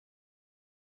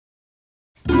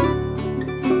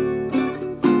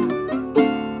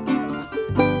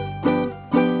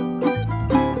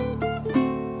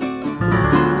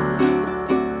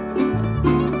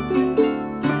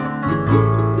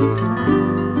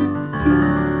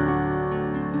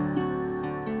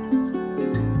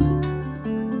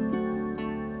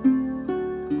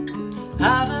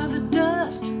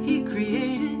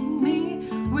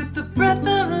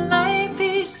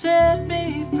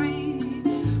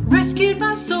rescued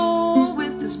my soul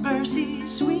with His mercy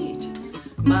sweet.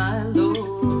 My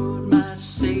Lord, my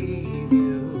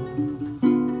Savior.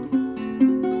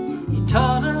 He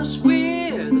taught us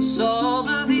we're the salt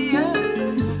of the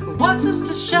earth, wants us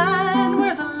to shine,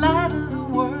 we're the light of the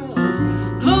world.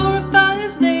 Glorify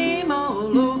His name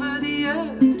all over the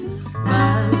earth.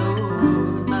 My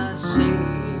Lord, my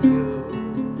Savior.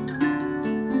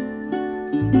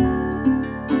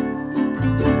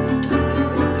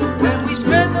 When we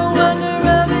spread the wonder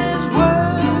of His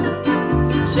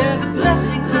word, share the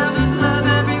blessings of His love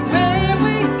everywhere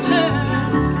we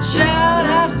turn, shout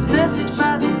out His message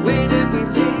by the way that we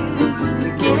live, we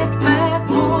get back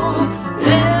more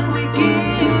than we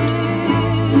give.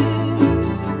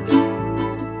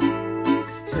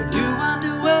 So do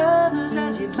unto others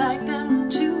as you'd like them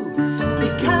to, be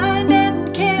kind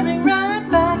and caring right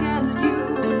back at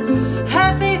you.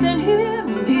 Have faith in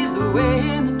Him, He's the way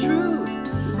and the truth.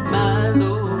 My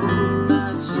Lord,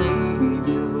 my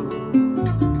Savior.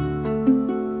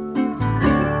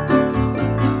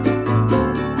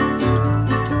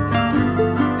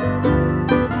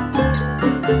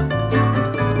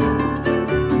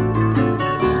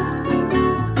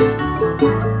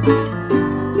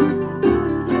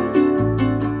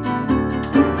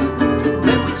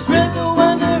 When we spread the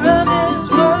wonder of His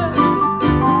word,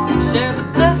 share the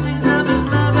blessings of His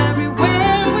love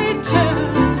everywhere we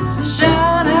turn,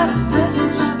 shout out His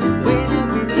message by the way that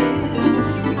we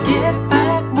live, we get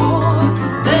back more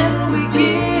than we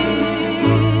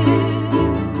give.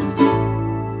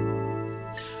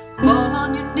 Fall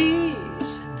on your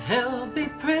knees and help me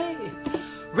pray,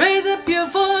 raise up your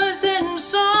voice in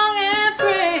song and